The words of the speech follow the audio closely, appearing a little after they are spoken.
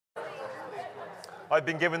I've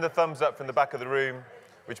been given the thumbs up from the back of the room,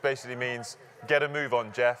 which basically means, get a move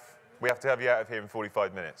on, Geoff. We have to have you out of here in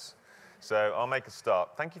 45 minutes. So I'll make a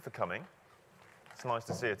start. Thank you for coming. It's nice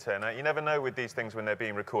to see a turnout. You never know with these things when they're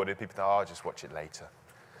being recorded. People think, oh, I'll just watch it later.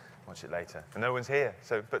 Watch it later. And no one's here.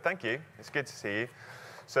 So, but thank you. It's good to see you.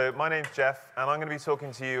 So my name's Geoff, and I'm going to be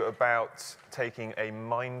talking to you about taking a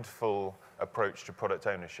mindful approach to product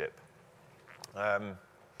ownership.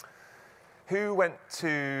 Who went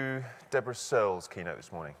to Deborah Searle's keynote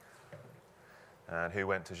this morning? And who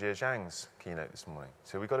went to Jia Zhang's keynote this morning?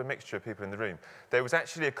 So we've got a mixture of people in the room. There was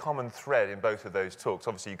actually a common thread in both of those talks.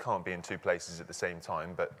 Obviously, you can't be in two places at the same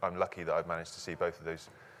time, but I'm lucky that I've managed to see both of those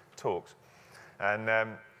talks.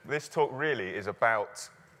 And this talk really is about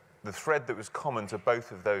the thread that was common to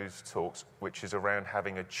both of those talks, which is around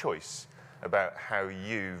having a choice about how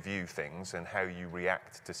you view things and how you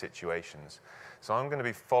react to situations. So I'm going to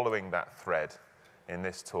be following that thread in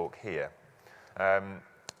this talk here.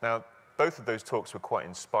 Now, both of those talks were quite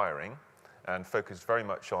inspiring and focused very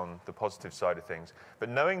much on the positive side of things. But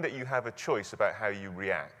knowing that you have a choice about how you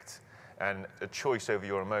react and a choice over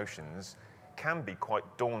your emotions can be quite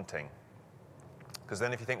daunting. Because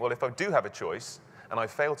then if you think, well, if I do have a choice and I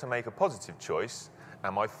fail to make a positive choice,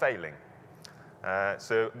 am I failing?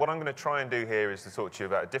 So what I'm going to try and do here is to talk to you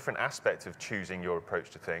about a different aspect of choosing your approach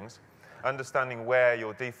to things, understanding where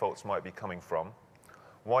your defaults might be coming from,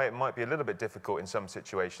 why it might be a little bit difficult in some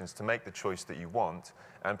situations to make the choice that you want,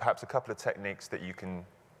 and perhaps a couple of techniques that you can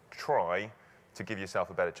try to give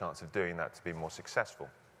yourself a better chance of doing that to be more successful.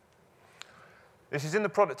 This is in the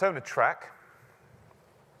product owner track,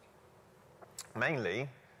 mainly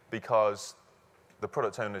because the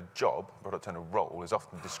product owner job, product owner role, is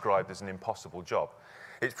often described as an impossible job.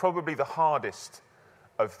 It's probably the hardest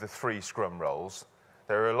of the three Scrum roles.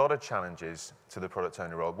 There are a lot of challenges to the product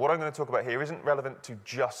owner role. What I'm going to talk about here isn't relevant to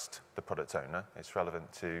just the product owner. It's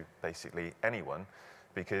relevant to basically anyone,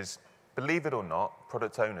 because believe it or not,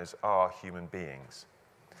 product owners are human beings.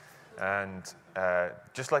 And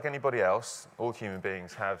just like anybody else, all human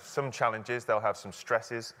beings have some challenges. They'll have some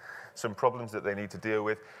stresses, some problems that they need to deal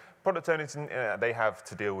with. Product owners, they have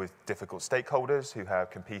to deal with difficult stakeholders who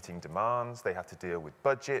have competing demands. They have to deal with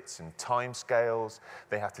budgets and timescales.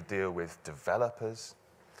 They have to deal with developers.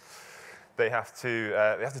 They have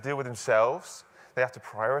to deal with themselves. They have to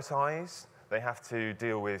prioritize. They have to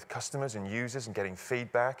deal with customers and users and getting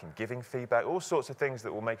feedback and giving feedback, all sorts of things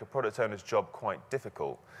that will make a product owner's job quite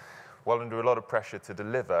difficult, while under a lot of pressure to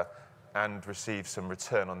deliver and receive some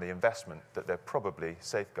return on the investment that they're probably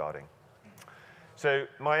safeguarding. So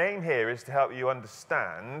my aim here is to help you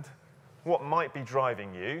understand what might be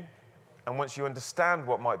driving you, and once you understand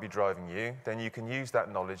what might be driving you, then you can use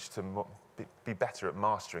that knowledge to be better at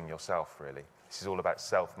mastering yourself, really. This is all about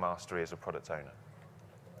self-mastery as a product owner.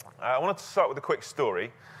 I wanted to start with a quick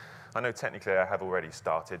story. I know technically I have already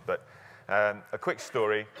started, but a quick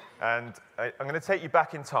story, and I'm going to take you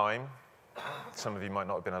back in time. Some of you might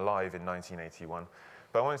not have been alive in 1981,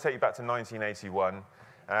 but I want to take you back to 1981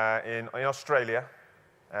 in Australia,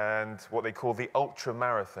 and what they call the ultra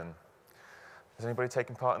marathon. Has anybody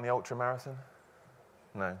taken part in the ultra marathon?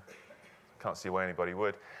 No. Can't see why anybody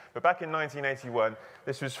would. But back in 1981,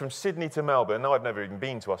 this was from Sydney to Melbourne. Now, I've never even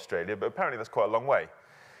been to Australia, but apparently that's quite a long way.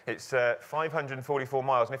 It's 544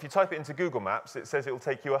 miles, and if you type it into Google Maps, it says it will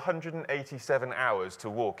take you 187 hours to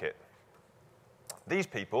walk it. These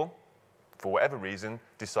people, for whatever reason,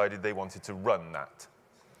 decided they wanted to run that.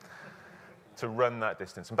 To run that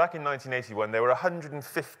distance. And back in 1981, there were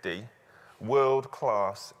 150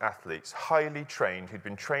 world-class athletes, highly trained, who'd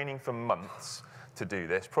been training for months to do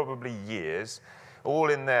this, probably years,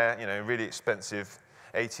 all in their, really expensive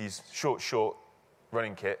 80s short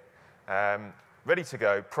running kit, ready to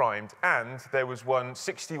go, primed, and there was one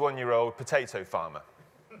 61-year-old potato farmer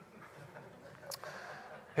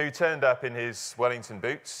who turned up in his Wellington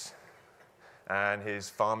boots and his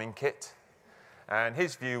farming kit, and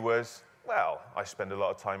his view was, well, I spend a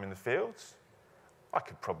lot of time in the fields. I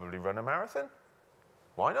could probably run a marathon.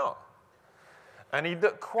 Why not? And he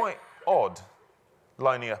looked quite odd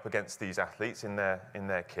lining up against these athletes in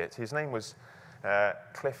their kit. His name was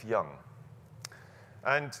Cliff Young.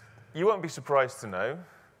 And you won't be surprised to know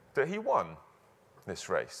that he won this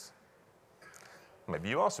race. Maybe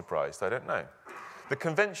you are surprised, I don't know. The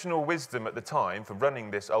conventional wisdom at the time for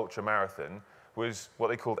running this ultra marathon was what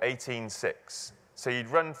they called 18-6. So you'd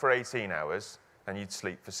run for 18 hours and you'd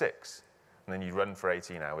sleep for 6. And then you'd run for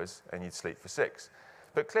 18 hours and you'd sleep for 6.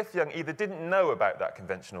 But Cliff Young either didn't know about that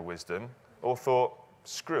conventional wisdom or thought,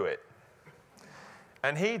 screw it.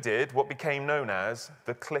 And he did what became known as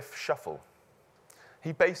the Cliff Shuffle.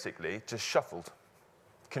 He basically just shuffled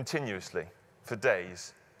continuously for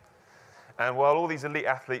days. And while all these elite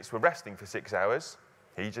athletes were resting for 6 hours,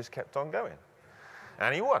 he just kept on going.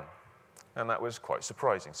 And he won. And that was quite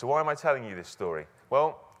surprising. So why am I telling you this story?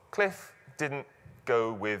 Well, Cliff didn't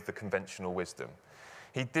go with the conventional wisdom.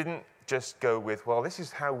 He didn't just go with, well, this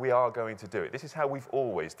is how we are going to do it. This is how we've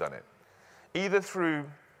always done it. Either through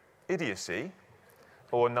idiocy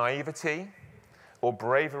or naivety or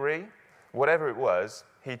bravery, whatever it was,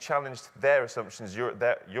 he challenged their assumptions,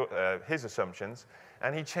 his assumptions,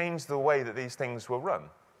 and he changed the way that these things were run.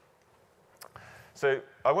 So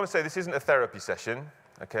I want to say this isn't a therapy session.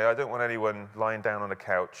 Okay, I don't want anyone lying down on a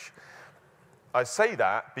couch. I say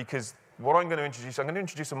that because what I'm going to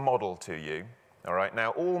introduce a model to you. All right,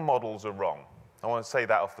 now all models are wrong. I want to say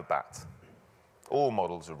that off the bat. All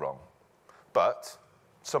models are wrong. But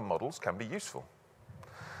some models can be useful.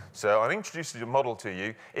 So I'm introducing a model to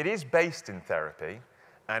you. It is based in therapy,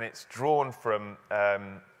 and it's drawn from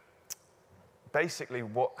basically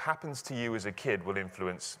what happens to you as a kid will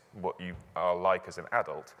influence what you are like as an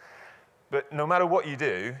adult. But no matter what you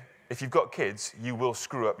do, if you've got kids, you will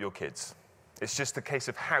screw up your kids. It's just a case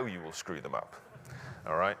of how you will screw them up.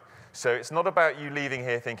 All right? So it's not about you leaving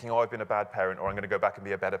here thinking, oh, I've been a bad parent, or I'm going to go back and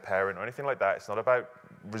be a better parent, or anything like that. It's not about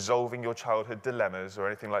resolving your childhood dilemmas or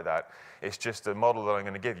anything like that. It's just a model that I'm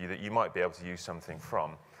going to give you that you might be able to use something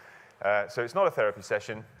from. So it's not a therapy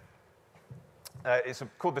session. It's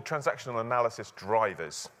called the transactional analysis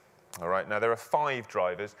drivers. All right, now there are 5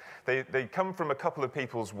 drivers. They come from a couple of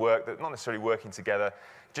people's work that not necessarily working together.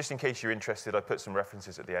 Just in case you're interested, I put some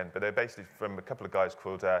references at the end, but they're basically from a couple of guys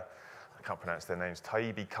called, I can't pronounce their names,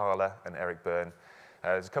 Taibbi Kala and Eric Byrne.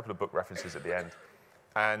 There's a couple of book references at the end.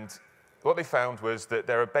 And what they found was that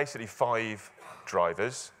there are basically 5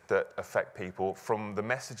 drivers that affect people from the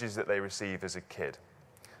messages that they receive as a kid,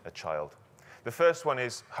 a child. The first one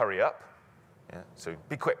is hurry up. Yeah, so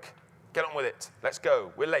be quick. Get on with it. Let's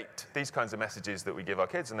go. We're late. These kinds of messages that we give our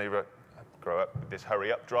kids, and they grow up with this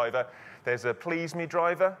hurry up driver. There's a please me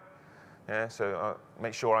driver. Yeah, so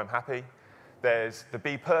make sure I'm happy. There's the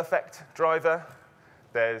be perfect driver.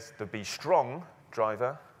 There's the be strong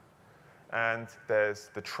driver. And there's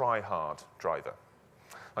the try hard driver.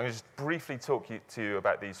 I'm going to just briefly talk to you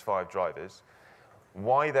about these 5 drivers,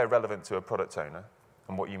 why they're relevant to a product owner,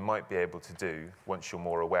 and what you might be able to do once you're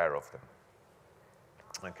more aware of them.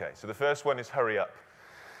 Okay, so the first one is hurry up.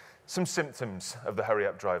 Some symptoms of the hurry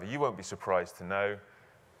up driver. You won't be surprised to know.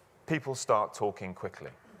 People start talking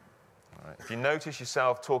quickly. All right. If you notice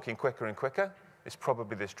yourself talking quicker and quicker, it's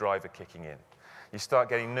probably this driver kicking in. You start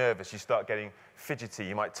getting nervous, you start getting fidgety,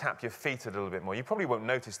 you might tap your feet a little bit more. You probably won't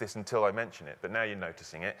notice this until I mention it, but now you're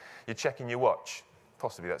noticing it. You're checking your watch.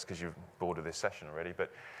 Possibly that's because you're bored of this session already,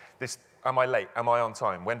 but this, am I late? Am I on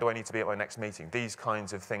time? When do I need to be at my next meeting? These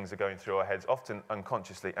kinds of things are going through our heads, often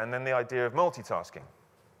unconsciously. And then the idea of multitasking.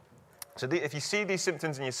 So if you see these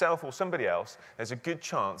symptoms in yourself or somebody else, there's a good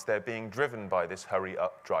chance they're being driven by this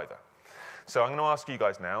hurry-up driver. So I'm going to ask you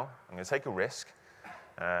guys now, I'm going to take a risk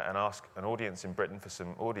and ask an audience in Britain for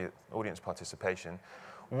some audience participation.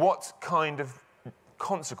 What kind of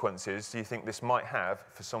consequences do you think this might have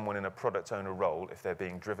for someone in a product owner role if they're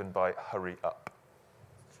being driven by hurry up?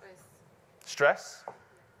 Stress?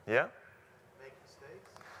 Yeah? Make mistakes.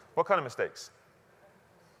 What kind of mistakes?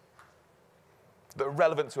 That are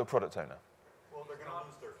relevant to a product owner? Well, they're going to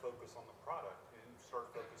lose their focus on the product and start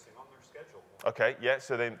focusing on their schedule. Okay, yeah,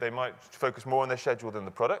 so they might focus more on their schedule than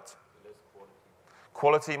the product. Less quality.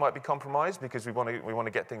 Quality might be compromised because we want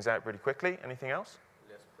to get things out really quickly. Anything else?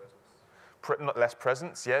 Less presence. Not less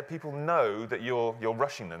presence, yeah. People know that you're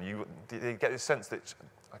rushing them. They get this sense that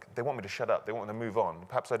they want me to shut up. They want me to move on.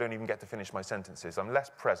 Perhaps I don't even get to finish my sentences. I'm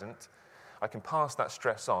less present. I can pass that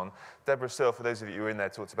stress on. Deborah Searle, for those of you who are in there,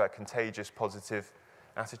 talked about contagious positive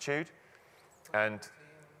attitude. And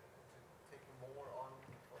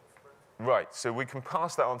right, so we can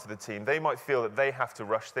pass that on to the team. They might feel that they have to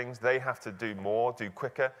rush things. They have to do more, do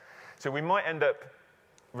quicker. So we might end up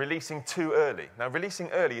releasing too early. Now, releasing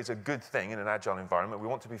early is a good thing in an agile environment. We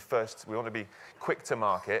want to be first. We want to be quick to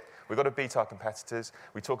market. We've got to beat our competitors.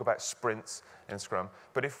 We talk about sprints in Scrum.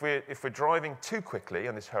 But if we're driving too quickly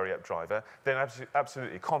on this hurry-up driver, then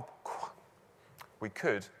absolutely we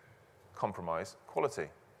could compromise quality.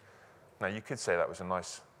 Now, you could say that was a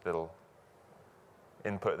nice little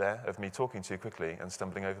input there of me talking too quickly and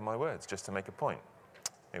stumbling over my words just to make a point.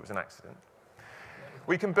 It was an accident.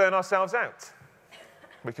 We can burn ourselves out.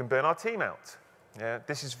 We can burn our team out. Yeah?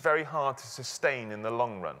 This is very hard to sustain in the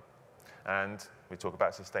long run. And we talk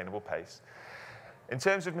about sustainable pace. In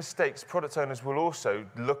terms of mistakes, product owners will also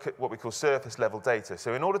look at what we call surface level data.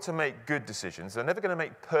 So in order to make good decisions, they're never going to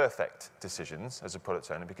make perfect decisions as a product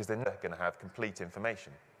owner because they're never going to have complete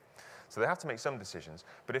information. So they have to make some decisions.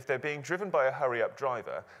 But if they're being driven by a hurry-up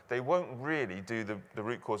driver, they won't really do the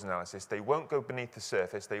root cause analysis. They won't go beneath the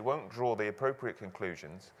surface. They won't draw the appropriate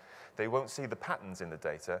conclusions. They won't see the patterns in the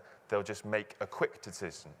data. They'll just make a quick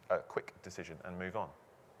decision and move on.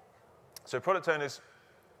 So product owners,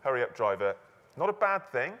 hurry-up driver, not a bad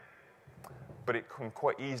thing, but it can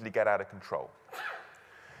quite easily get out of control.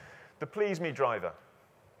 The please me driver.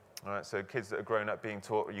 All right, so kids that are grown up being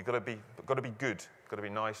taught, you've got to be good, got to be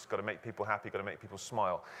nice, got to make people happy, got to make people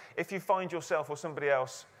smile. If you find yourself or somebody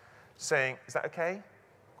else saying, is that okay?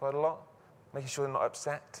 Quite a lot. Making sure they're not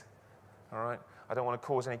upset. All right. I don't want to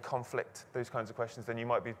cause any conflict, those kinds of questions, then you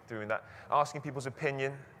might be doing that. Asking people's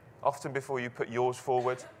opinion, often before you put yours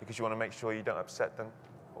forward, because you want to make sure you don't upset them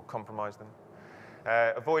or compromise them.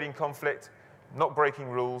 Avoiding conflict, not breaking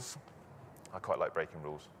rules. I quite like breaking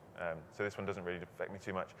rules, so this one doesn't really affect me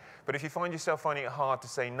too much. But if you find yourself finding it hard to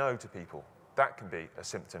say no to people, that can be a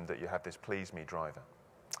symptom that you have this please me driver.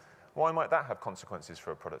 Why might that have consequences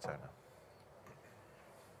for a product owner?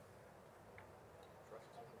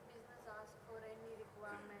 Business asks for any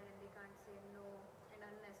requirement and they can't say no, and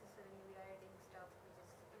unnecessarily we are adding stuff which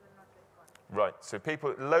is even not required. Right, so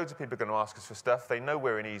loads of people are going to ask us for stuff. They know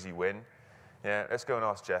we're an easy win. Yeah, let's go and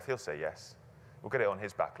ask Geoff. He'll say yes. We'll get it on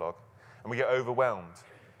his backlog. And we get overwhelmed.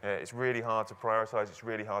 It's really hard to prioritize. It's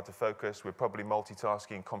really hard to focus. We're probably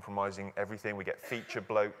multitasking, compromising everything. We get feature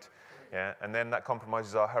bloat. Yeah, and then that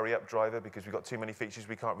compromises our hurry-up driver because we've got too many features,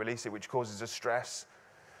 we can't release it, which causes us stress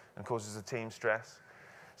and causes the team stress.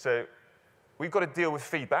 So we've got to deal with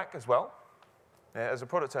feedback as well. As a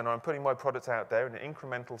product owner, I'm putting my product out there in an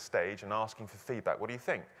incremental stage and asking for feedback. What do you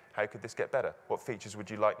think? How could this get better? What features would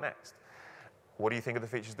you like next? What do you think of the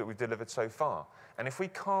features that we've delivered so far? And if we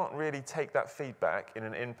can't really take that feedback in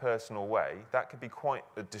an impersonal way, that could be quite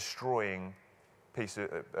a destroying piece of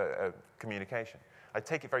communication. I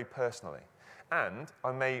take it very personally. And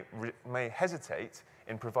I may hesitate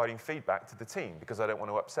in providing feedback to the team because I don't want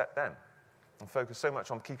to upset them. And focus so much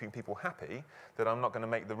on keeping people happy that I'm not going to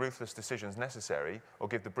make the ruthless decisions necessary or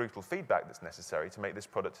give the brutal feedback that's necessary to make this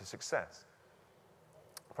product a success.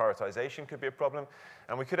 Prioritization could be a problem,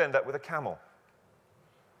 and we could end up with a camel.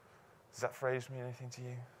 Does that phrase mean anything to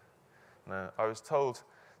you? No. I was told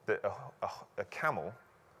that a camel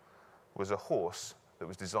was a horse that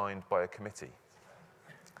was designed by a committee.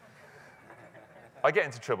 I get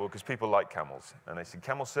into trouble because people like camels, and they say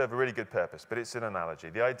camels serve a really good purpose, but it's an analogy.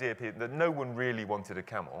 The idea that no one really wanted a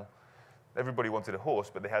camel. Everybody wanted a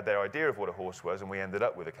horse, but they had their idea of what a horse was, and we ended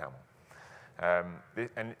up with a camel.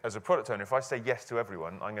 And as a product owner, if I say yes to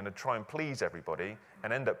everyone, I'm going to try and please everybody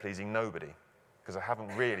and end up pleasing nobody because I haven't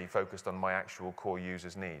really focused on my actual core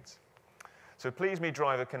users' needs. So please me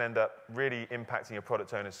driver can end up really impacting a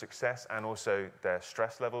product owner's success and also their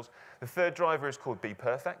stress levels. The third driver is called be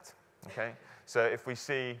perfect. Okay? So if we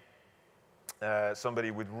see somebody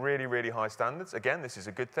with really, really high standards, again, this is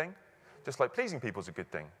a good thing. Just like pleasing people is a good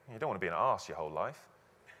thing. You don't want to be an arse your whole life.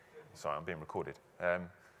 Sorry, I'm being recorded.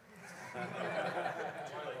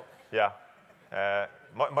 Yeah.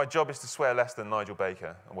 My job is to swear less than Nigel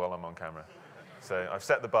Baker while I'm on camera. So I've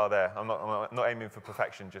set the bar there. I'm not aiming for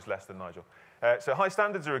perfection, just less than Nigel. So high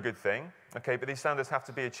standards are a good thing, okay, but these standards have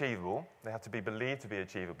to be achievable. They have to be believed to be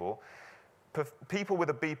achievable. People with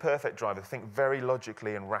a be perfect driver think very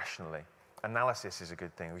logically and rationally. Analysis is a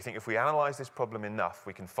good thing. We think if we analyze this problem enough,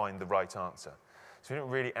 we can find the right answer. So we don't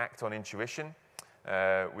really act on intuition.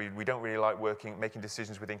 We don't really like making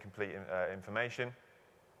decisions with incomplete information.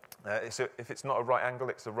 So if it's not a right angle,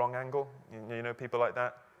 it's a wrong angle. You know people like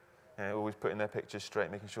that? Always putting their pictures straight,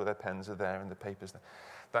 making sure their pens are there and the paper's there.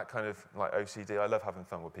 That kind of like OCD. I love having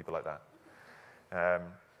fun with people like that.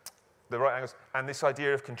 The right angles, and this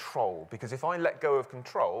idea of control, because if I let go of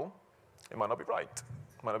control, it might not be right.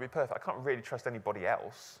 It might not be perfect. I can't really trust anybody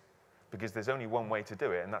else because there's only one way to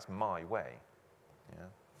do it, and that's my way. Yeah?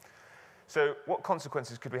 So what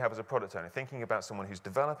consequences could we have as a product owner? Thinking about someone who's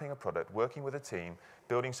developing a product, working with a team,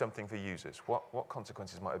 building something for users. What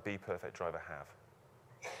consequences might a be perfect driver have?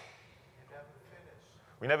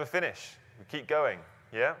 We never finish. We keep going,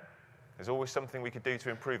 yeah? There's always something we could do to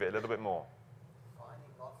improve it a little bit more. Finding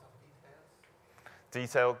lots of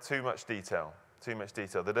details. Detail, too much detail, too much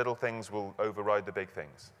detail. The little things will override the big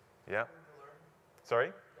things, yeah?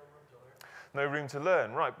 Sorry? No room to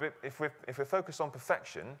learn, right. But if we're focused on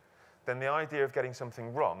perfection, then the idea of getting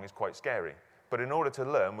something wrong is quite scary. But in order to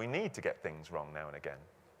learn, we need to get things wrong now and again,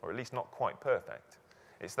 or at least not quite perfect.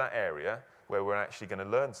 It's that area where we're actually going to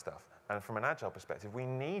learn stuff. And from an agile perspective, we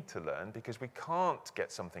need to learn because we can't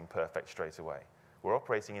get something perfect straight away. We're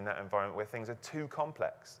operating in that environment where things are too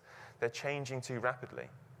complex. They're changing too rapidly.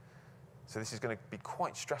 So this is going to be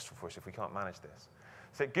quite stressful for us if we can't manage this.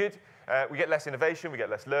 So good, we get less innovation, we get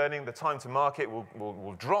less learning, the time to market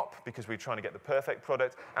will drop because we're trying to get the perfect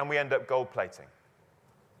product, and we end up gold plating.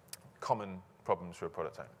 Common problems for a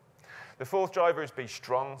product owner. The fourth driver is be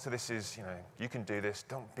strong. So this is, you can do this,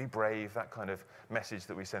 don't be brave, that kind of message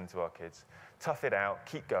that we send to our kids. Tough it out,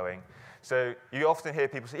 keep going. So you often hear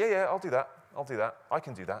people say, yeah, I'll do that, I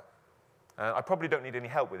can do that. I probably don't need any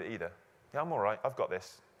help with it either. Yeah, I'm all right, I've got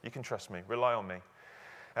this. You can trust me, rely on me.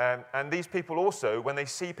 And these people also, when they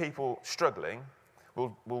see people struggling,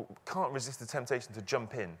 can't resist the temptation to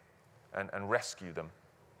jump in and rescue them.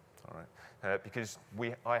 All right? Because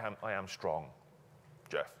I am strong.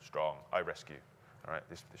 Geoff, strong, I rescue. All right,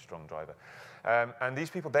 this strong driver. And these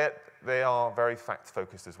people, they are very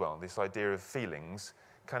fact-focused as well. This idea of feelings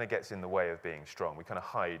kind of gets in the way of being strong. We kind of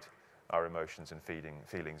hide our emotions and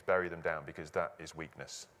feelings, bury them down, because that is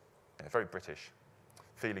weakness. Yeah, very British.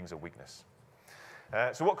 Feelings are weakness.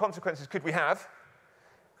 So what consequences could we have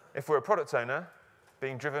if we're a product owner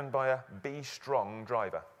being driven by a be strong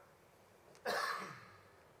driver?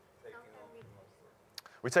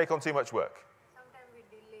 We take on too much work. Sometimes we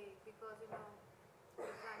delay because,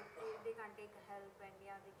 they can't take help and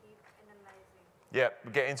they keep analyzing. Yeah,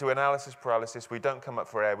 we get into analysis paralysis. We don't come up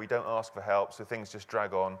for air. We don't ask for help, so things just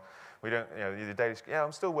drag on. We don't, the daily,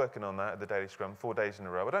 I'm still working on that at the daily scrum, 4 days in a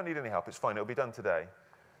row. I don't need any help. It's fine. It'll be done today.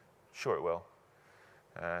 Sure it will.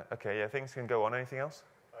 Okay, yeah, things can go on. Anything else?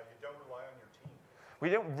 You don't rely on your team. We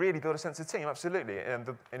don't really build a sense of team, absolutely. And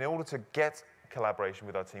in order to get collaboration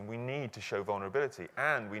with our team, we need to show vulnerability,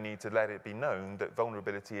 and we need to let it be known that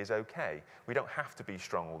vulnerability is okay. We don't have to be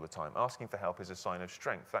strong all the time. Asking for help is a sign of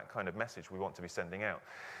strength, that kind of message we want to be sending out.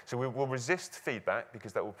 So we will resist feedback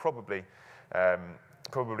because that will probably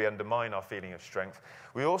undermine our feeling of strength.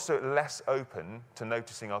 We're also less open to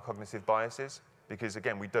noticing our cognitive biases because,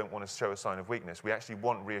 again, we don't want to show a sign of weakness. We actually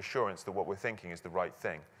want reassurance that what we're thinking is the right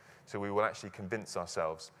thing. So we will actually convince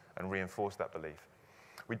ourselves and reinforce that belief.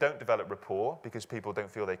 We don't develop rapport because people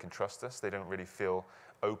don't feel they can trust us. They don't really feel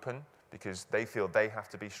open because they feel they have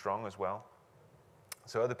to be strong as well.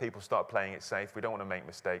 So other people start playing it safe. We don't want to make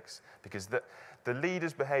mistakes because the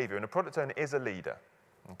leader's behavior, and a product owner is a leader,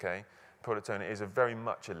 okay? Product owner is very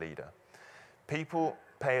much a leader. People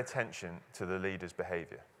pay attention to the leader's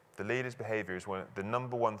behavior. The leader's behavior is the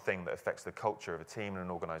number one thing that affects the culture of a team and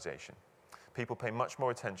an organization. People pay much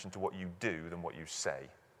more attention to what you do than what you say.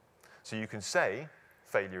 So you can say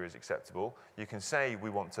failure is acceptable. You can say we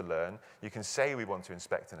want to learn. You can say we want to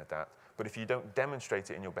inspect and adapt. But if you don't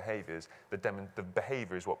demonstrate it in your behaviors, the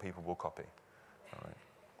behavior is what people will copy. All right?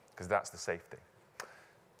 Because that's the safety.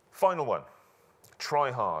 Final one,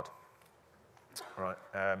 try hard. All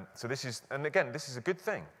right? So this is, and again, this is a good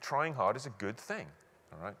thing. Trying hard is a good thing.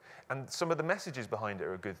 All right? And some of the messages behind it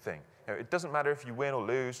are a good thing. It doesn't matter if you win or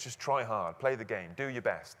lose, just try hard, play the game, do your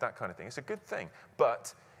best, that kind of thing. It's a good thing.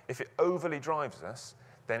 But if it overly drives us,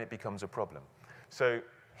 then it becomes a problem. So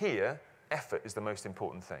here, effort is the most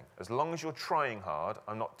important thing. As long as you're trying hard,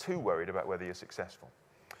 I'm not too worried about whether you're successful.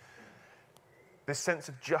 This sense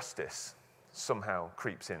of justice somehow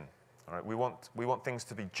creeps in. All right? We want things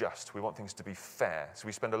to be just. We want things to be fair. So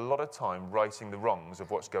we spend a lot of time righting the wrongs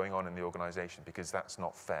of what's going on in the organization because that's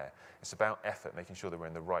not fair. It's about effort, making sure that we're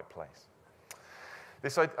in the right place.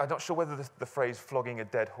 I'm not sure whether the phrase flogging a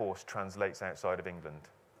dead horse translates outside of England.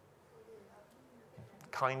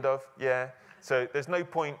 Kind of, yeah. So there's no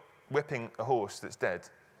point whipping a horse that's dead,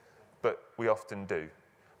 but we often do.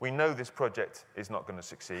 We know this project is not going to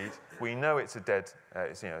succeed. We know it's the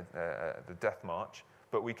death march,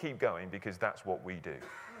 but we keep going because that's what we do.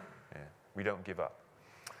 Yeah. We don't give up.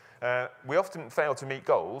 We often fail to meet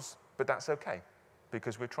goals, but that's okay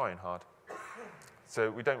because we're trying hard.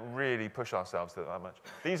 So we don't really push ourselves that much.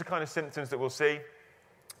 These are kind of symptoms that we'll see.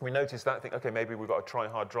 We notice that, think, okay, maybe we've got a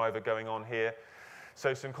try-hard driver going on here.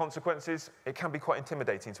 So some consequences, it can be quite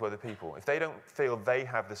intimidating to other people. If they don't feel they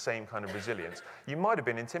have the same kind of resilience, you might have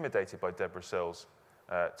been intimidated by Deborah Searle's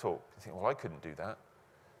talk. You think, well, I couldn't do that.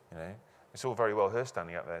 It's all very well her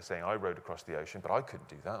standing up there saying, I rode across the ocean, but I couldn't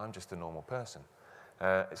do that. I'm just a normal person.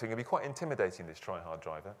 So it can be quite intimidating, this try-hard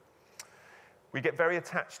driver. We get very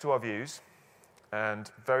attached to our views and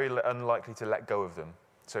very unlikely to let go of them.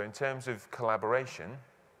 So in terms of collaboration,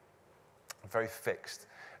 very fixed.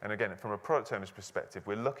 And again, from a product owner's perspective,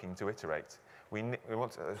 we're looking to iterate. We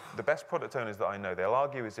want the best product owners that I know, they'll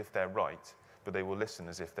argue as if they're right, but they will listen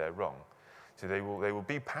as if they're wrong. So they will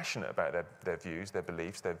be passionate about their views, their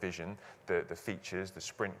beliefs, their vision, the features, the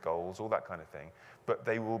sprint goals, all that kind of thing. But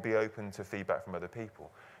they will be open to feedback from other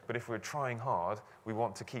people. But if we're trying hard, we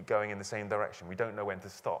want to keep going in the same direction. We don't know when to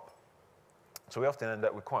stop. So we often end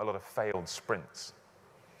up with quite a lot of failed sprints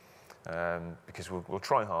because we'll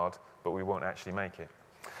try hard, but we won't actually make it.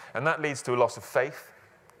 And that leads to a loss of faith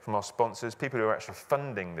from our sponsors, people who are actually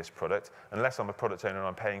funding this product. Unless I'm a product owner and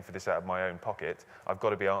I'm paying for this out of my own pocket, I've got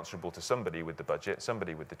to be answerable to somebody with the budget,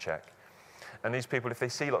 somebody with the check. And these people, if they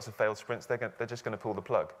see lots of failed sprints, they're just going to pull the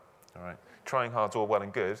plug. All right? Trying hard's all well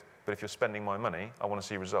and good, but if you're spending my money, I want to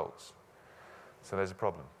see results. So there's a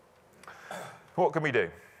problem. What can we do?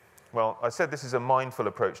 Well, I said this is a mindful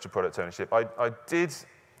approach to product ownership. I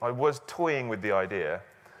was toying with the idea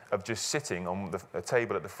of just sitting on a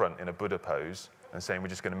table at the front in a Buddha pose and saying we're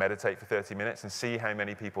just going to meditate for 30 minutes and see how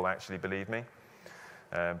many people actually believe me.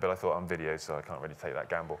 But I thought I'm video, so I can't really take that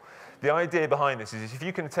gamble. The idea behind this is if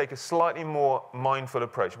you can take a slightly more mindful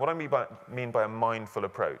approach. What I mean by a mindful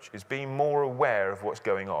approach is being more aware of what's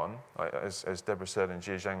going on. As Deborah Searle and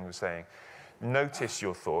Jia Zhang were saying, notice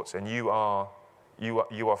your thoughts, and you are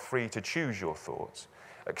free to choose your thoughts.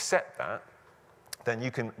 Accept that, then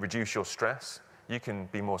you can reduce your stress. You can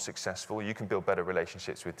be more successful, you can build better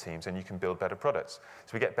relationships with teams, and you can build better products.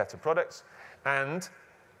 So we get better products, and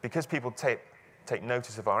because people take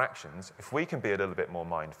notice of our actions, if we can be a little bit more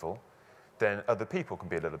mindful, then other people can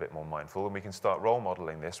be a little bit more mindful, and we can start role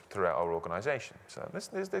modeling this throughout our organization. So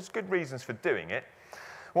there's good reasons for doing it.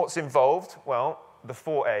 What's involved? Well, the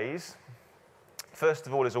 4 A's. First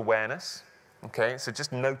of all is awareness. Okay, so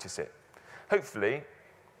just notice it. Hopefully,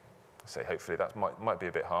 I say hopefully, that might be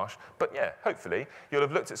a bit harsh, but yeah, hopefully, you'll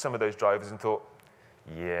have looked at some of those drivers and thought,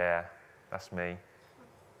 yeah, that's me.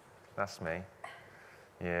 That's me.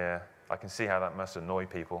 Yeah, I can see how that must annoy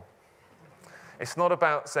people. It's not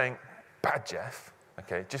about saying, bad Geoff,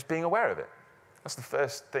 okay, just being aware of it. That's the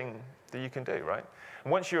first thing that you can do, right?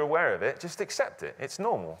 And once you're aware of it, just accept it. It's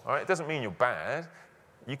normal, all right? It doesn't mean you're bad.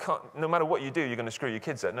 You can't, no matter what you do, you're going to screw your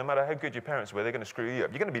kids up. No matter how good your parents were, they're going to screw you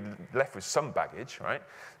up. You're going to be left with some baggage, right?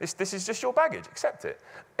 This is just your baggage. Accept it.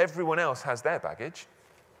 Everyone else has their baggage.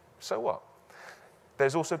 So what?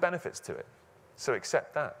 There's also benefits to it. So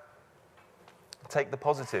accept that. Take the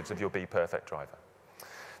positives of your Be Perfect driver.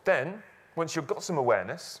 Then, once you've got some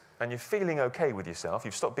awareness and you're feeling okay with yourself,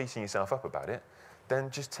 you've stopped beating yourself up about it,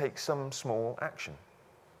 then just take some small action.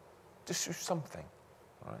 Just do something,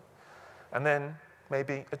 right? And then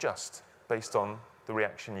maybe adjust based on the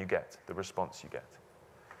reaction you get, the response you get.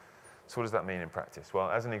 So what does that mean in practice? Well,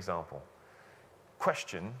 as an example,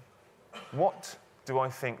 question, what do I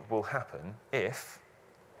think will happen if,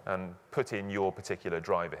 and put in your particular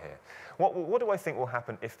driver here, what do I think will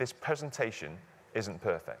happen if this presentation isn't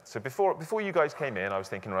perfect? So before you guys came in, I was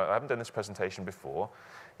thinking, right, I haven't done this presentation before,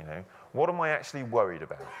 what am I actually worried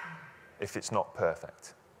about if it's not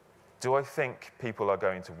perfect? Do I think people are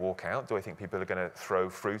going to walk out? Do I think people are going to throw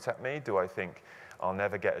fruit at me? Do I think I'll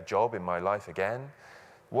never get a job in my life again?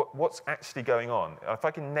 What's actually going on? If I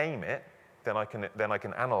can name it, then I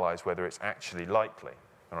can analyze whether it's actually likely.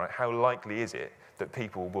 All right? How likely is it that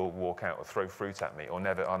people will walk out or throw fruit at me, or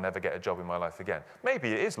I'll never get a job in my life again? Maybe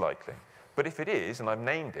it is likely. But if it is, and I've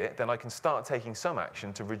named it, then I can start taking some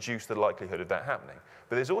action to reduce the likelihood of that happening.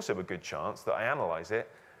 But there's also a good chance that I analyze it,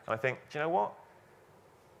 and I think, do you know what?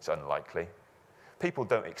 It's unlikely. People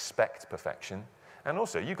don't expect perfection. And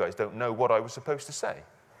also, you guys don't know what I was supposed to say.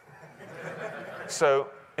 So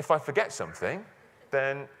if I forget something,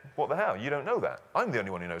 then what the hell? You don't know that. I'm the only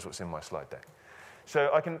one who knows what's in my slide deck. So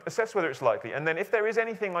I can assess whether it's likely. And then if there is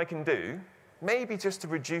anything I can do, maybe just to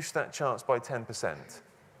reduce that chance by 10%,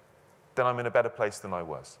 then I'm in a better place than I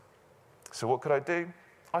was. So what could I do?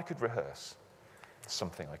 I could rehearse.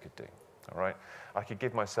 Something I could do. All right? I could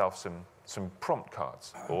give myself some prompt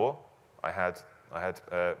cards, or I had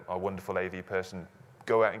a wonderful AV person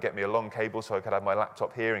go out and get me a long cable so I could have my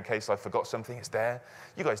laptop here in case I forgot something. It's there.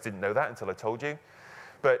 You guys didn't know that until I told you.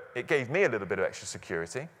 But it gave me a little bit of extra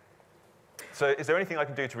security. So is there anything I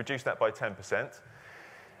can do to reduce that by 10%?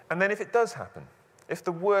 And then if it does happen, if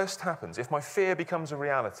the worst happens, if my fear becomes a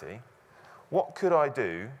reality, what could I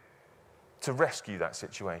do to rescue that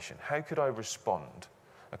situation? How could I respond?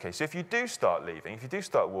 Okay, so if you do start leaving, if you do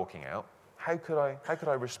start walking out, how could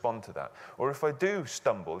I respond to that? Or if I do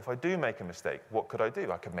stumble, if I do make a mistake, what could I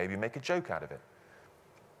do? I could maybe make a joke out of it.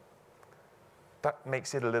 That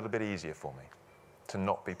makes it a little bit easier for me to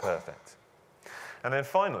not be perfect. And then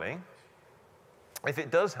finally, if it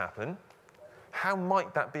does happen, how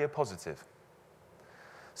might that be a positive?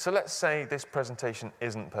 So let's say this presentation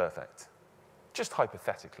isn't perfect, just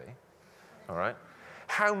hypothetically, all right?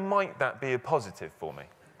 How might that be a positive for me?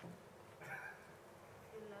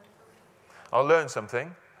 I'll learn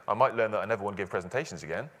something. I might learn that I never want to give presentations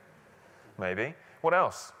again, maybe. What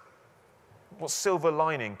else? What silver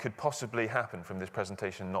lining could possibly happen from this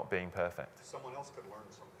presentation not being perfect? Someone else could learn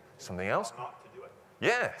something. Something else? Not to do it.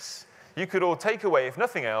 Yes. You could all take away, if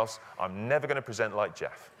nothing else, I'm never going to present like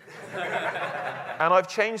Geoff. And I've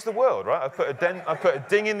changed the world, right? I've put a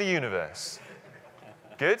ding in the universe.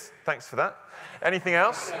 Good. Thanks for that. Anything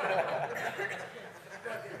else?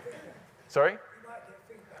 Sorry?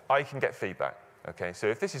 I can get feedback. Okay, so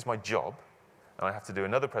if this is my job, and I have to do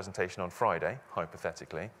another presentation on Friday,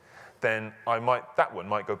 hypothetically, then that one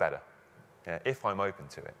might go better, yeah, if I'm open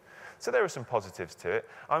to it. So there are some positives to it.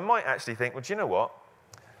 I might actually think, well, do you know what?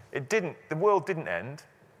 The world didn't end.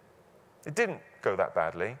 It didn't go that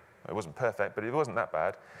badly. It wasn't perfect, but it wasn't that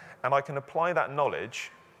bad. And I can apply that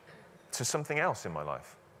knowledge to something else in my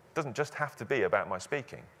life. It doesn't just have to be about my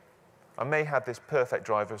speaking. I may have this perfect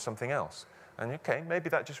drive of something else. And okay, maybe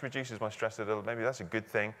that just reduces my stress a little. Maybe that's a good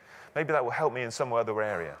thing. Maybe that will help me in some other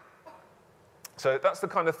area. So that's the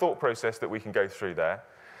kind of thought process that we can go through there.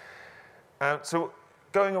 So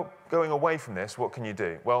going away from this, what can you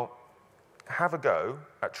do? Well, have a go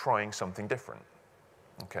at trying something different.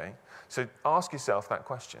 Okay? So ask yourself that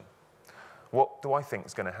question. What do I think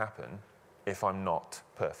is going to happen if I'm not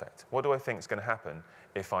perfect? What do I think is going to happen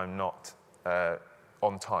if I'm not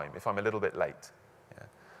on time, if I'm a little bit late? Yeah?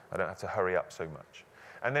 I don't have to hurry up so much.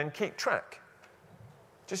 And then keep track.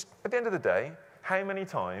 Just at the end of the day, how many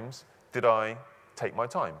times did I take my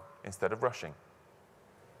time instead of rushing?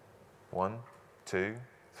 1, 2,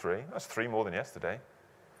 3. That's 3 more than yesterday.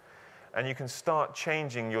 And you can start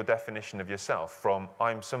changing your definition of yourself from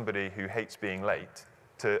I'm somebody who hates being late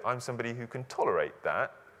to I'm somebody who can tolerate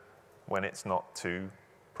that when it's not too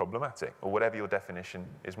problematic, or whatever your definition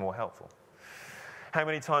is more helpful. How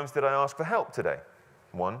many times did I ask for help today?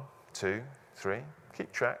 1, 2, 3.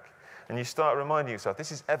 Keep track. And you start reminding yourself,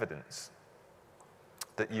 this is evidence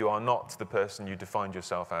that you are not the person you defined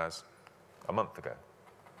yourself as a month ago.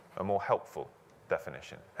 A more helpful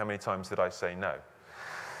definition. How many times did I say no?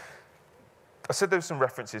 I said there were some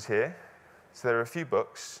references here. So there are a few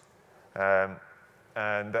books, and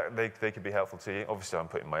they could be helpful to you. Obviously, I'm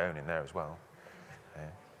putting my own in there as well.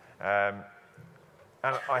 Yeah.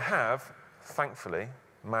 And I have, thankfully,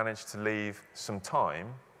 managed to leave some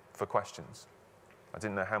time for questions. I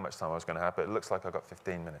didn't know how much time I was going to have, but it looks like I've got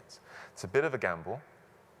 15 minutes. It's a bit of a gamble,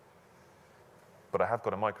 but I have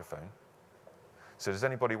got a microphone. So does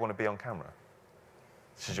anybody want to be on camera?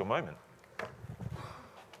 This is your moment.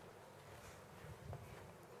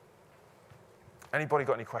 Anybody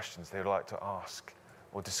got any questions they would like to ask,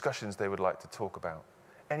 or discussions they would like to talk about?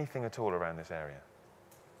 Anything at all around this area?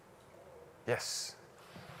 Yes.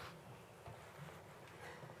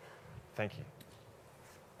 Thank you.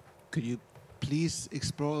 Could you please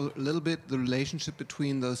explore a little bit the relationship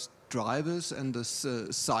between those drivers and this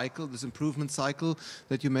cycle, this improvement cycle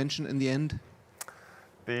that you mentioned in the end?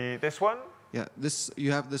 This one? Yeah,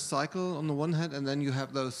 you have this cycle on the one hand, and then you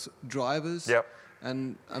have those drivers. Yep.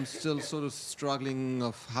 And I'm still sort of struggling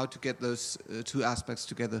of how to get those two aspects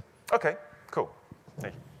together. Okay, cool.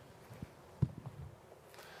 Thank you.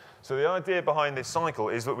 So the idea behind this cycle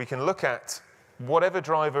is that we can look at whatever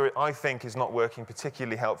driver I think is not working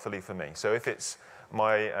particularly helpfully for me. So if it's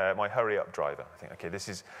my hurry-up driver, I think, okay,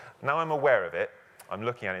 now I'm aware of it, I'm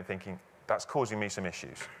looking at it and thinking, that's causing me some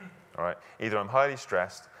issues. All right? Either I'm highly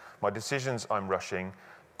stressed, my decisions I'm rushing,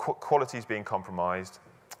 quality is being compromised,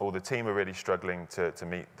 or the team are really struggling to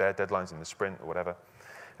meet their deadlines in the sprint or whatever.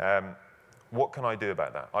 What can I do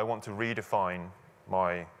about that? I want to redefine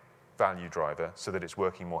my value driver so that it's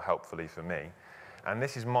working more helpfully for me. And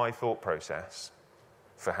this is my thought process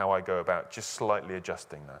for how I go about just slightly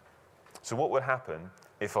adjusting that. So what would happen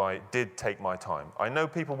if I did take my time? I know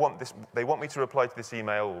people want this, they want me to reply to this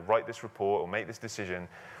email or write this report or make this decision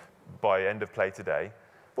by end of play today.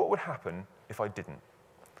 What would happen if I didn't?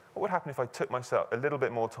 What would happen if I took myself a little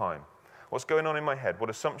bit more time? What's going on in my head? What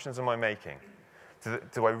assumptions am I making?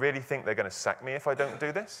 Do I really think they're going to sack me if I don't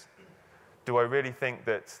do this? Do I really think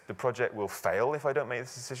that the project will fail if I don't make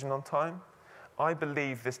this decision on time? I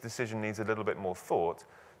believe this decision needs a little bit more thought,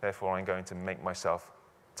 therefore I'm going to make myself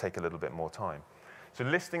take a little bit more time. So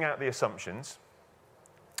listing out the assumptions,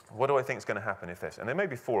 what do I think is going to happen if this? And there may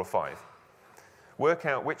be 4 or 5. Work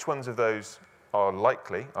out which ones of those are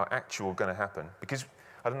likely, are actual going to happen. Because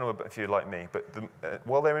I don't know if you're like me, but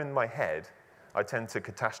while they're in my head, I tend to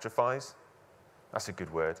catastrophize. That's a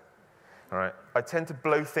good word. All right. I tend to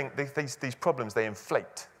these problems, they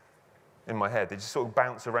inflate in my head. They just sort of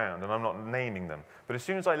bounce around, and I'm not naming them. But as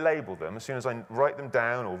soon as I label them, as soon as I write them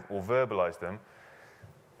down or verbalize them,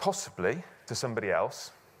 possibly to somebody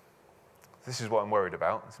else, this is what I'm worried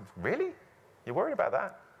about. Really? You're worried about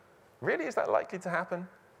that? Really? Is that likely to happen?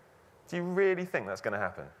 Do you really think that's going to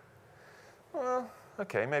happen? Well,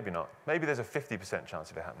 okay, maybe not. Maybe there's a 50% chance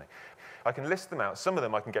of it happening. I can list them out. Some of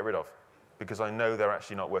them I can get rid of because I know they're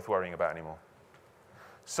actually not worth worrying about anymore.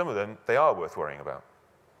 Some of them, they are worth worrying about.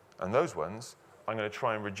 And those ones, I'm going to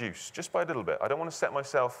try and reduce just by a little bit. I don't want to set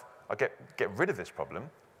myself, I get rid of this problem,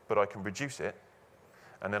 but I can reduce it,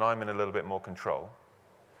 and then I'm in a little bit more control.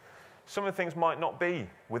 Some of the things might not be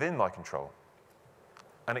within my control,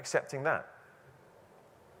 and accepting that.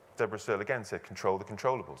 Deborah Searle again said, control the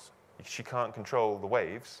controllables. She can't control the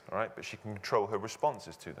waves, all right, but she can control her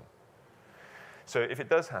responses to them. So if it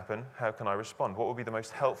does happen, how can I respond? What would be the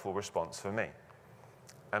most helpful response for me?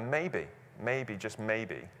 And maybe, just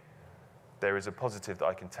maybe, there is a positive that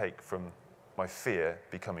I can take from my fear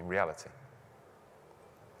becoming reality.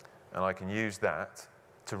 And I can use that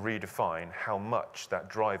to redefine how much that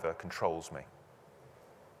driver controls me.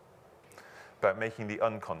 About making the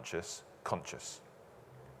unconscious conscious.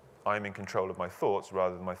 I'm in control of my thoughts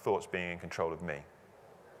rather than my thoughts being in control of me.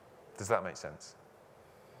 Does that make sense?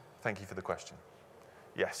 Thank you for the question.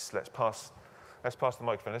 Yes, let's pass the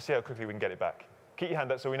microphone. Let's see how quickly we can get it back. Keep your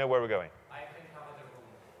hand up so we know where we're going. I can cover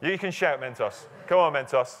the room. You can shout, Mentos. Come on,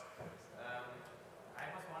 Mentos. I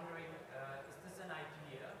was wondering,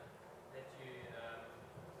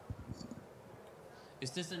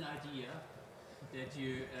 is this an idea that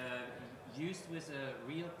you used with a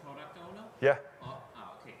real product owner? Yeah.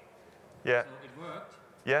 Okay. Yeah. So it worked?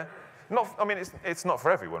 Yeah. I mean, it's not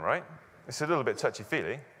for everyone, right? It's a little bit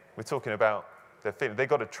touchy-feely. We're talking about their feeling. They've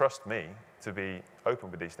got to trust me to be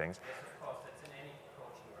open with these things. Yes, of course. That's in any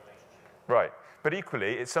coaching relationship. Right. But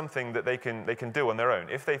equally, it's something that they can do on their own.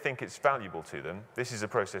 If they think it's valuable to them, this is a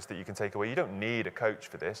process that you can take away. You don't need a coach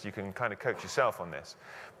for this. You can kind of coach yourself on this.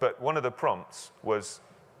 But one of the prompts was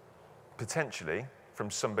potentially from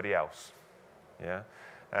somebody else. Yeah.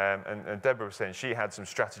 And Deborah was saying she had some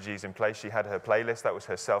strategies in place. She had her playlist. That was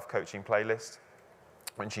her self-coaching playlist.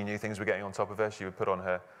 When she knew things were getting on top of her, she would put on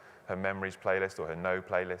her memories playlist or her no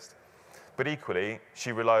playlist. But equally,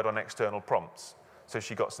 she relied on external prompts. So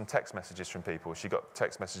she got some text messages from people. She got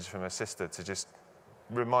text messages from her sister to just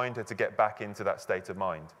remind her to get back into that state of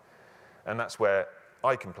mind. And that's where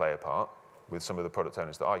I can play a part with some of the product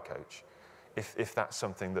owners that I coach, if that's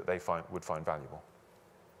something that they would find valuable.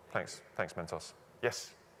 Thanks, Mentos.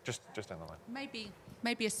 Yes, just down the line.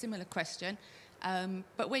 Maybe a similar question,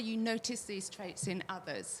 but where you notice these traits in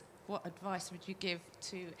others, what advice would you give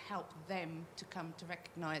to help them to come to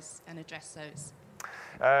recognize and address those?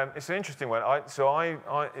 It's an interesting one.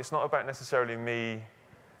 It's not about necessarily me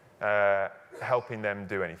helping them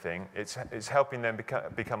do anything. It's helping them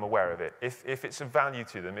become aware of it. If it's of value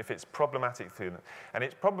to them, if it's problematic to them, and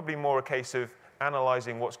it's probably more a case of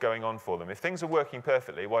analyzing what's going on for them. If things are working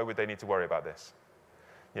perfectly, why would they need to worry about this?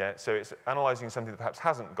 Yeah, so it's analyzing something that perhaps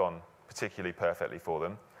hasn't gone particularly perfectly for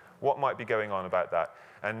them. What might be going on about that?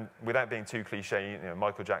 And without being too cliche,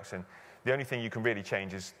 Michael Jackson, the only thing you can really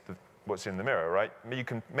change is what's in the mirror, right? You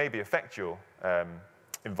can maybe affect your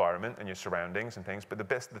environment and your surroundings and things, but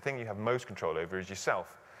the thing you have most control over is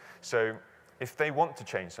yourself. So if they want to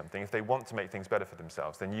change something, if they want to make things better for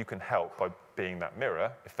themselves, then you can help by being that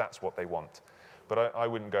mirror if that's what they want. But I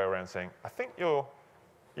wouldn't go around saying, I think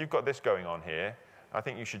you've got this going on here. I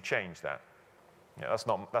think you should change that. Yeah, that's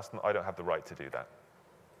not, I don't have the right to do that.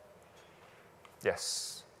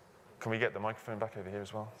 Yes. Can we get the microphone back over here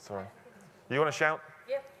as well? Sorry. You want to shout?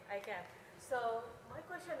 Yep, I can. So my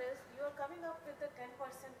question is, you are coming up with the 10%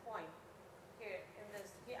 point here in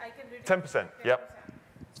this. I can read 10%, yep.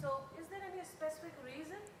 So is there any specific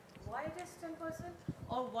reason why it is 10%?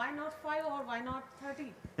 Or why not 5 or why not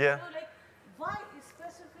 30? Yeah. Why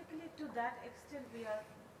specifically to that extent we are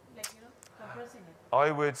compressing it?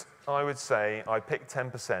 I would say I picked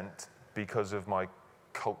 10% because of my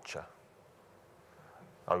culture.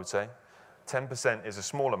 I would say 10% is a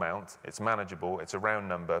small amount. It's manageable. It's a round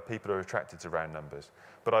number. People are attracted to round numbers.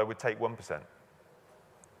 But I would take 1%.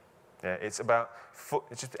 Yeah, it's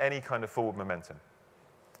just any kind of forward momentum.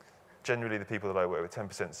 Generally, the people that I work with,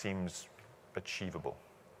 10% seems achievable.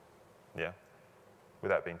 Yeah,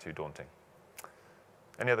 without being too daunting.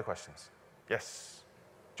 Any other questions? Yes.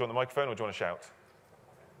 Do you want the microphone or do you want to shout?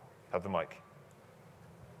 Have the mic.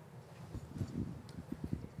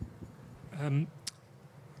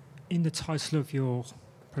 In the title of your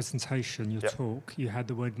presentation, your Yep. talk, you had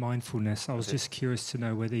the word mindfulness. I was did. just curious to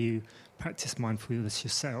know whether you practice mindfulness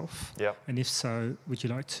yourself, Yep. and if so, would you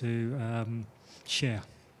like to share?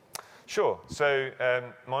 Sure. So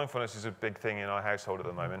mindfulness is a big thing in our household at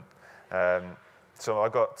the moment. So I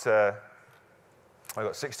got a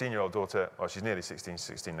 16-year-old daughter. Well, she's nearly 16. She's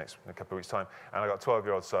 16 next in a couple of weeks' time, and I got a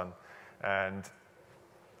 12-year-old son. And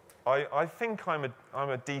I think I'm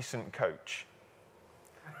a decent coach,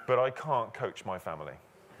 but I can't coach my family.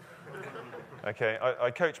 Okay,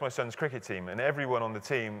 I coach my son's cricket team, and everyone on the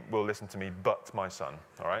team will listen to me but my son,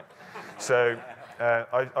 all right? So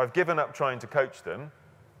I've given up trying to coach them,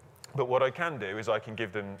 but what I can do is I can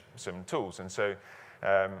give them some tools, and so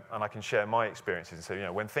and I can share my experiences. And so, you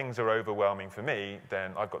know, when things are overwhelming for me,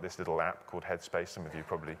 then I've got this little app called Headspace. Some of you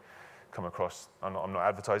probably come across. I'm not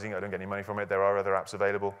advertising it. I don't get any money from it. There are other apps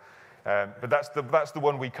available. But that's the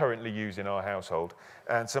one we currently use in our household.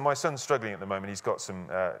 And so my son's struggling at the moment. He's got some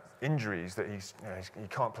injuries that he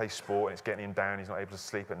can't play sport, and it's getting him down. He's not able to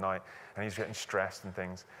sleep at night, and he's getting stressed and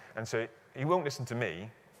things. And so he won't listen to me,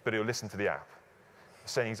 but he'll listen to the app,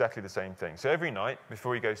 saying exactly the same thing. So every night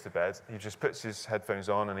before he goes to bed, he just puts his headphones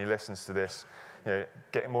on and he listens to this, you know,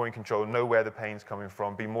 getting more in control, know where the pain's coming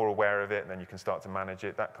from, be more aware of it, and then you can start to manage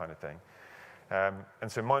it, that kind of thing.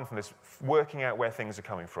 And so mindfulness, working out where things are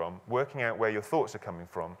coming from, working out where your thoughts are coming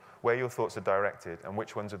from, where your thoughts are directed, and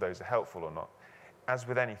which ones of those are helpful or not. As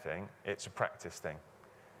with anything, it's a practice thing.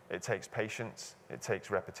 It takes patience, it takes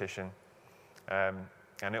repetition, and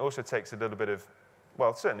it also takes a little bit of,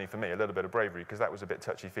 well, certainly for me, a little bit of bravery, because that was a bit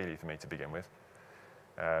touchy-feely for me to begin with.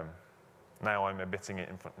 Now I'm admitting it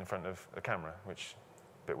in front of a camera, which is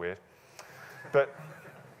a bit weird. But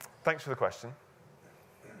thanks for the question.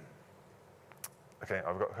 Okay,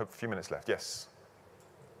 I've got a few minutes left. Yes?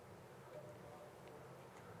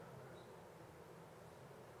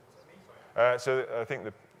 So I think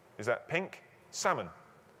is that pink? Salmon.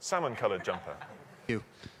 Salmon-colored jumper. Thank you.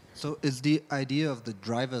 So is the idea of the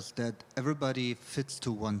drivers that everybody fits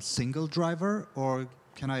to one single driver, or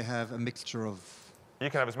can I have a mixture of...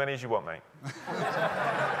 You can have as many as you want, mate.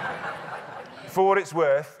 For what it's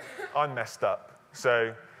worth, I'm messed up.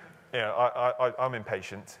 So, you know, I'm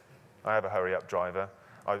impatient. I have a hurry-up driver.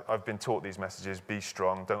 I've been taught these messages: be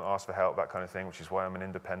strong, don't ask for help, that kind of thing, which is why I'm an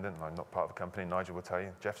independent. I'm not part of a company. Nigel will tell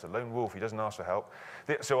you. Geoff's a lone wolf. He doesn't ask for help.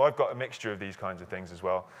 So I've got a mixture of these kinds of things as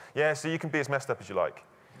well. Yeah, so you can be as messed up as you like.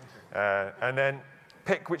 And then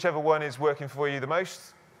pick whichever one is working for you the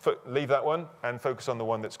most, leave that one, and focus on the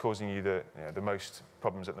one that's causing you the most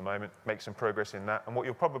problems at the moment. Make some progress in that. And what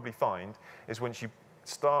you'll probably find is once you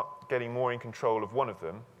start getting more in control of one of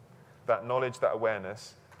them, that knowledge, that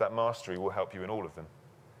awareness, that mastery will help you in all of them.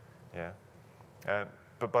 Yeah.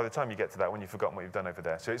 But by the time you get to that one, you've forgotten what you've done over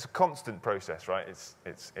there. So it's a constant process, right?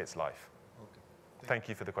 It's life. Okay. Thank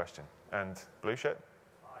you for the question. And blue shirt?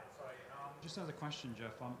 Hi, sorry. Just as a question,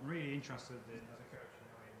 Geoff, I'm really interested in, as a coach,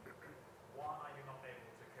 knowing why are you not able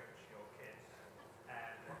to coach your kids,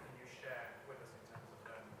 and what can you share with us in terms of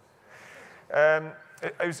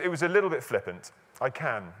learning? It was a little bit flippant. I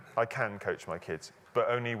can coach my kids, but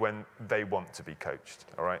only when they want to be coached,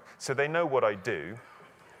 all right? So they know what I do,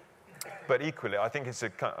 but equally, I think it's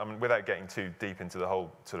without getting too deep into the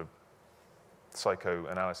whole sort of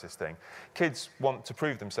psychoanalysis thing, kids want to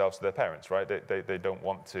prove themselves to their parents, right? They don't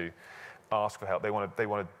want to ask for help. They want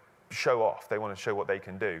to show off. They want to show what they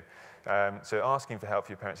can do. So asking for help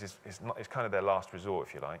for your parents is kind of their last resort,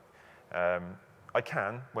 if you like. I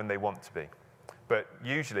can when they want to be, but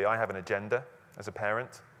usually I have an agenda as a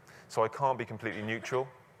parent, so I can't be completely neutral.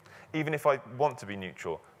 Even if I want to be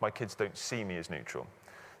neutral, my kids don't see me as neutral.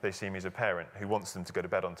 They see me as a parent who wants them to go to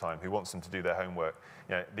bed on time, who wants them to do their homework,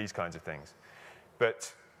 you know, these kinds of things.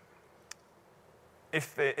 But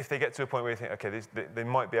if they get to a point where they think, okay, they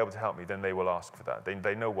might be able to help me, then they will ask for that.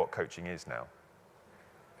 They know what coaching is now.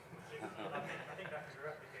 I think that can be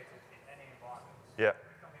replicated in any environment. Yeah.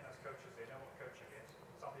 Come in as coaches, they know what coaching is.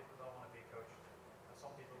 Some people don't want to be coached, and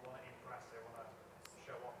some people want to impress, they want to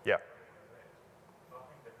show off. Yeah. So I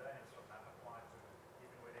think the learnings from that apply to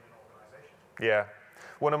even within an organization. Yeah.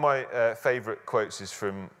 One of my favorite quotes is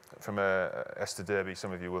from Esther Derby.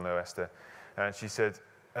 Some of you will know Esther. And she said,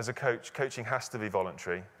 as a coach, coaching has to be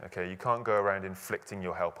voluntary. Okay, you can't go around inflicting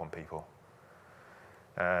your help on people.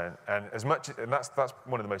 And that's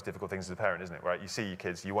one of the most difficult things as a parent, isn't it? Right? You see your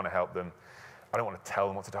kids, you want to help them. I don't want to tell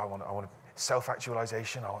them what to do. I want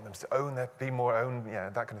self-actualization. I want them to own be more own, yeah,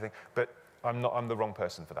 that kind of thing. But I'm the wrong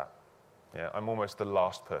person for that. Yeah, I'm almost the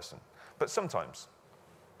last person. But sometimes.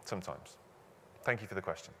 Thank you for the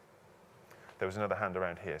question. There was another hand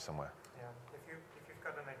around here somewhere. Yeah, if you've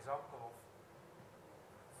got an example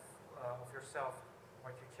of yourself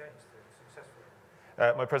what you changed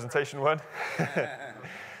successfully? My presentation one?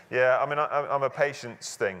 Yeah, I mean, I'm a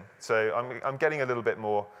patience thing, so I'm getting a little bit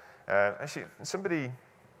more. Actually, somebody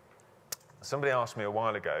asked me a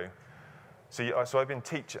while ago. So I've been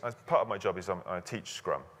teaching. Part of my job is I teach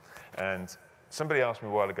Scrum, and somebody asked me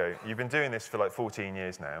a while ago. You've been doing this for like 14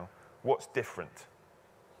 years now. What's different?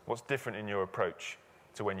 What's different in your approach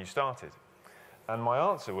to when you started? And my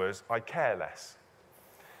answer was, I care less.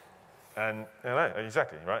 And you know,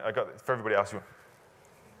 exactly right. I got for everybody else.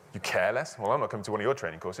 You care less? Well, I'm not coming to one of your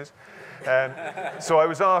training courses. So I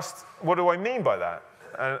was asked, what do I mean by that?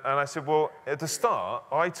 And I said, well, at the start,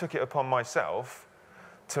 I took it upon myself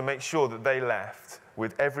to make sure that they left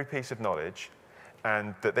with every piece of knowledge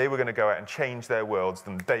and that they were going to go out and change their worlds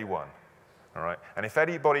from day one. All right? And if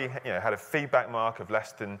anybody had a feedback mark of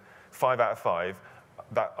less than 5 out of 5,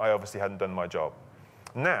 that I obviously hadn't done my job.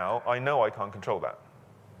 Now, I know I can't control that.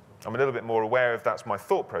 I'm a little bit more aware of that's my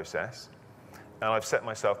thought process, and I've set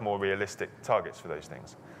myself more realistic targets for those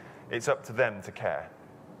things. It's up to them to care,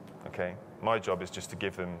 okay? My job is just to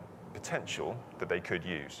give them potential that they could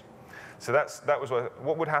use. So that was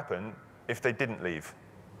what would happen if they didn't leave,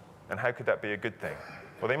 and how could that be a good thing?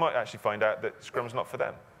 Well, they might actually find out that Scrum's not for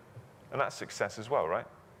them, and that's success as well, right?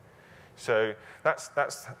 So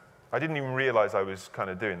I didn't even realize I was kind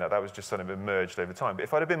of doing that. That was just sort of emerged over time. But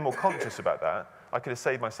if I'd have been more conscious about that, I could have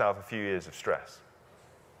saved myself a few years of stress.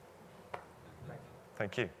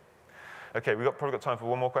 Thank you. Okay, we've probably got time for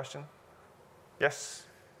one more question. Yes?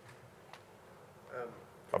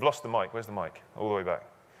 I've lost the mic. Where's the mic? All the way back.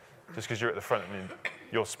 Just because you're at the front, I mean,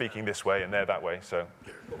 you're speaking this way and they're that way, so.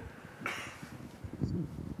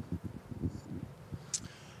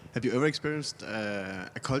 Have you ever experienced a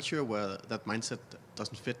culture where that mindset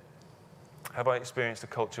doesn't fit? Have I experienced a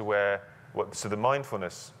culture where, so the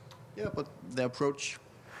mindfulness? Yeah, but the approach.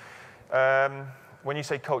 When you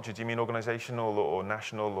say culture, do you mean organizational or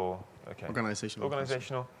national or? Okay. Organizational.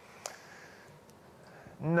 Organizational.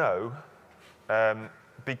 No,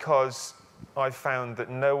 because I've found that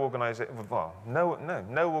no organization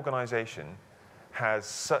has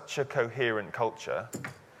such a coherent culture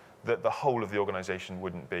that the whole of the organization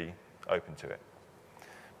wouldn't be open to it.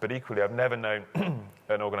 But equally, I've never known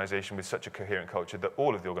an organization with such a coherent culture that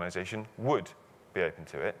all of the organization would be open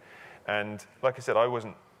to it. And like I said,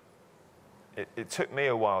 it took me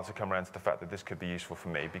a while to come around to the fact that this could be useful for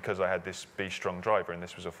me because I had this be strong driver and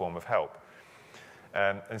this was a form of help.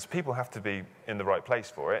 And so people have to be in the right place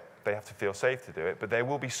for it. They have to feel safe to do it. But there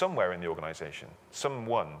will be somewhere in the organization, some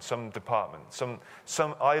department,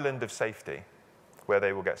 some island of safety where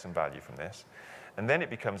they will get some value from this. And then it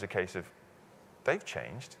becomes a case of, they've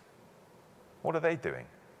changed. What are they doing?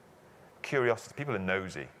 Curiosity. People are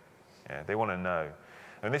nosy. Yeah, they want to know.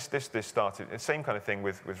 And this started, the same kind of thing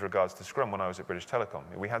with regards to Scrum when I was at British Telecom.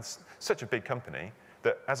 We had such a big company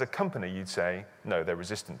that as a company you'd say, no, they're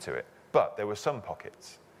resistant to it. But there were some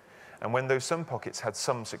pockets. And when those some pockets had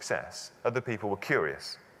some success, other people were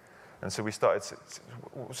curious. And so we started,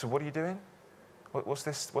 so what are you doing? What's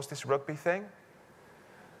this rugby thing?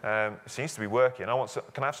 It seems to be working.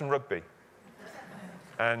 Can I have some rugby?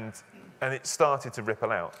 And it started to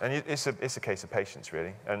ripple out. And it's a case of patience,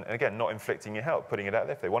 really. And again, not inflicting your help, putting it out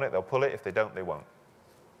there. If they want it, they'll pull it. If they don't, they won't.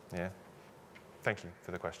 Yeah? Thank you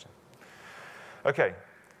for the question. Okay,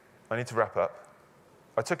 I need to wrap up.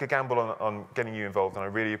 I took a gamble on getting you involved, and I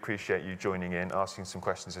really appreciate you joining in, asking some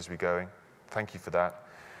questions as we're going. Thank you for that.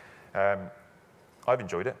 I've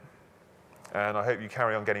enjoyed it. And I hope you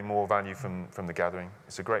carry on getting more value from the gathering.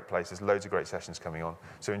 It's a great place. There's loads of great sessions coming on.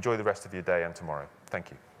 So enjoy the rest of your day and tomorrow.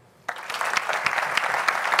 Thank you.